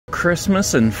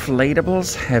Christmas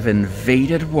inflatables have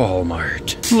invaded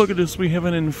Walmart. Look at this, we have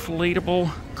an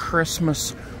inflatable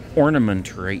Christmas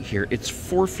ornament right here. It's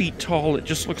 4 feet tall. It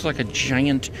just looks like a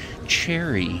giant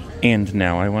cherry. And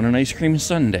now I want an ice cream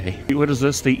sundae. What is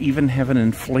this? They even have an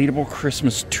inflatable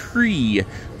Christmas tree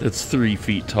that's 3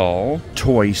 feet tall.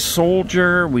 Toy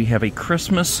soldier. We have a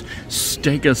Christmas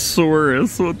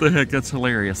stegosaurus. What the heck? That's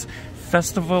hilarious.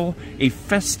 A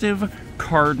festive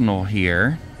cardinal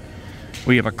here.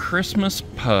 We have a Christmas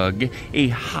pug, a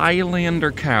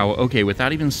Highlander cow. Okay,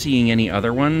 without even seeing any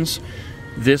other ones,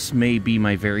 this may be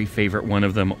my very favorite one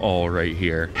of them all right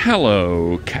here.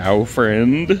 Hello, cow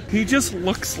friend. He just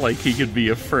looks like he could be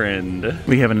a friend.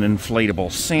 We have an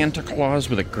inflatable Santa Claus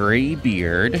with a gray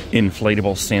beard,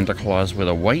 inflatable Santa Claus with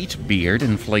a white beard,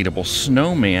 inflatable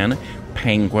snowman,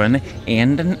 penguin,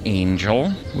 and an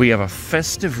angel. We have a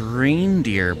festive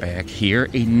reindeer back here,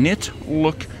 a knit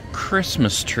look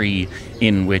Christmas tree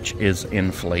in which is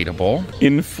inflatable.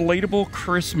 Inflatable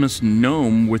Christmas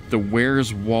gnome with the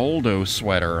Where's Waldo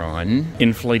sweater on.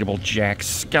 Inflatable Jack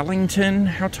Skellington.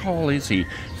 How tall is he?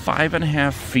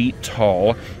 5.5 feet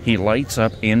tall. He lights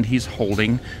up and he's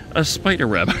holding a spider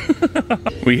web.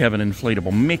 We have an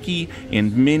inflatable Mickey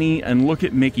and Minnie, and look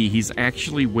at Mickey. He's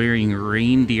actually wearing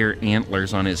reindeer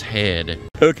antlers on his head.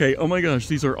 Okay, oh my gosh,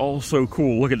 these are all so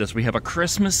cool. Look at this. We have a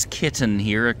Christmas kitten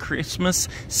here, a Christmas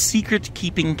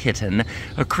secret-keeping kitten,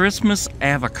 a Christmas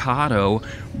avocado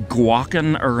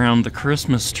guacking around the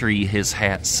Christmas tree, his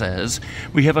hat says.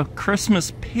 We have a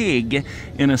Christmas pig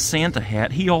in a Santa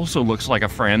hat. He also looks like a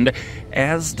friend,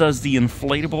 as does the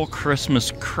inflatable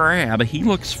Christmas crab. He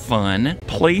looks fun.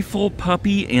 Playful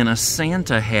puppy in a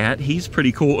Santa hat. He's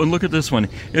pretty cool. And look at this one.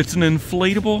 It's an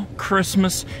inflatable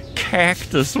Christmas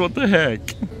cactus. What the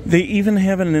heck? They even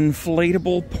have an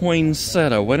inflatable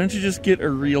poinsettia. Why don't you just get a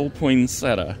real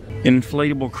poinsettia?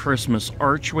 Inflatable Christmas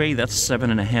archway. That's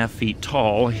 7.5 feet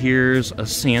tall. Here's a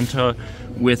Santa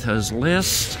with his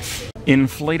list.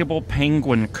 Inflatable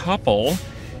penguin couple.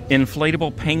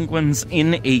 Inflatable penguins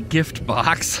in a gift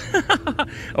box.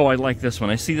 Oh, I like this one.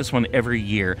 I see this one every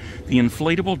year. The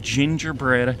inflatable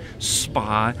gingerbread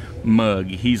spa mug.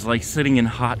 He's like sitting in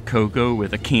hot cocoa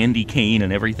with a candy cane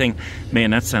and everything.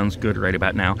 Man, that sounds good right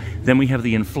about now. Then we have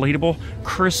the inflatable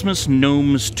Christmas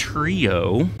gnomes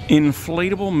trio.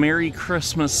 Inflatable Merry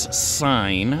Christmas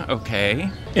sign. Okay.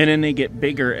 And then they get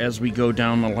bigger as we go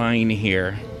down the line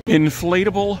here.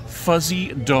 Inflatable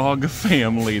fuzzy dog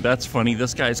family. That's funny.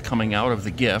 This guy's coming out of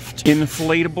the gift.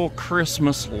 Inflatable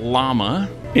Christmas llama.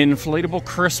 Inflatable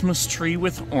Christmas tree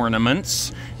with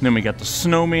ornaments. And then we got the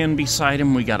snowman beside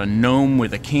him. We got a gnome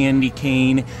with a candy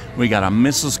cane. We got a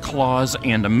Mrs. Claus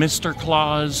and a Mr.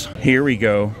 Claus. Here we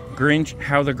go. Grinch,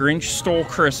 How the Grinch Stole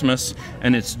Christmas,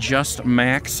 and it's just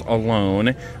Max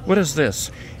alone. What is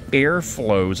this?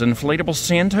 Airflows, inflatable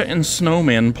Santa and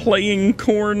snowman playing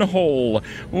cornhole.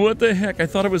 What the heck? I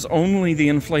thought it was only the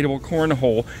inflatable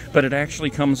cornhole, but it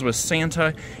actually comes with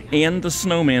Santa and the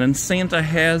snowman, and Santa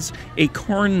has a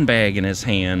corn bag in his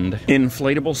hand.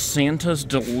 Inflatable Santa's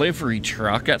delivery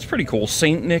truck. That's pretty cool.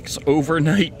 St. Nick's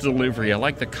overnight delivery. I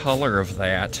like the color of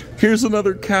that. Here's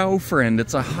another cow friend.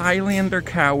 It's a Highlander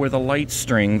cow with a light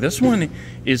string. This one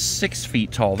is 6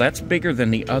 feet tall. That's bigger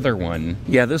than the other one.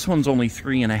 Yeah, this one's only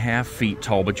 3.5 feet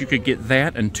tall, but you could get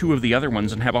that and 2 of the other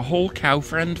ones and have a whole cow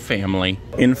friend family.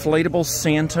 Inflatable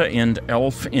Santa and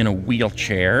elf in a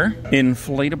wheelchair.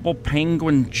 Inflatable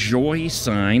penguin joy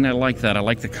sign. I like that. I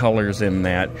like the colors in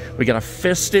that. We got a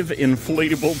festive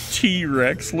inflatable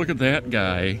T-Rex. Look at that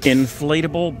guy.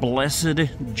 Inflatable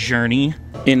blessed journey.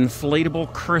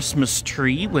 Inflatable Christmas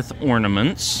tree with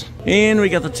ornaments. And we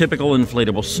got the typical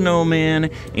inflatable snowman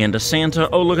and a Santa.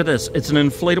 Oh, look at this. It's an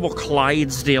inflatable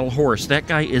Clydesdale horse. That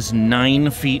guy is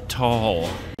 9 feet tall.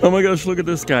 Oh my gosh, look at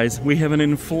this, guys. We have an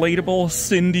inflatable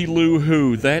Cindy Lou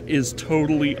Who. That is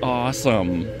totally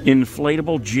awesome.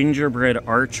 Inflatable gingerbread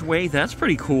archway. That's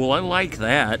pretty cool. I like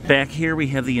that. Back here we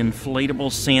have the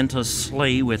inflatable Santa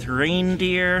sleigh with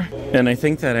reindeer. And I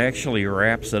think that actually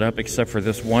wraps it up, except for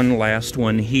this one last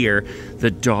one here.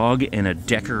 The dog in a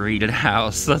decorated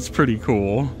house. That's pretty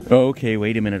cool. Okay,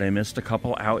 wait a minute. I missed a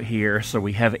couple out here. So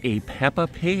we have a Peppa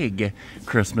Pig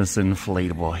Christmas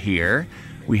inflatable here.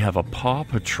 We have a Paw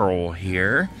Patrol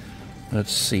here.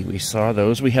 Let's see, we saw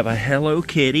those. We have a Hello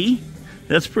Kitty.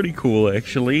 That's pretty cool,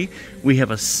 actually. We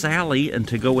have a Sally, and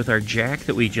to go with our Jack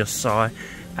that we just saw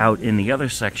out in the other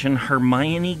section,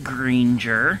 Hermione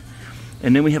Granger.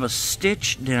 And then we have a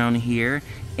Stitch down here,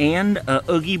 and a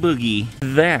Oogie Boogie.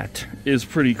 That is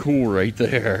pretty cool right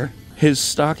there. His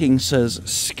stocking says,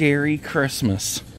 Scary Christmas.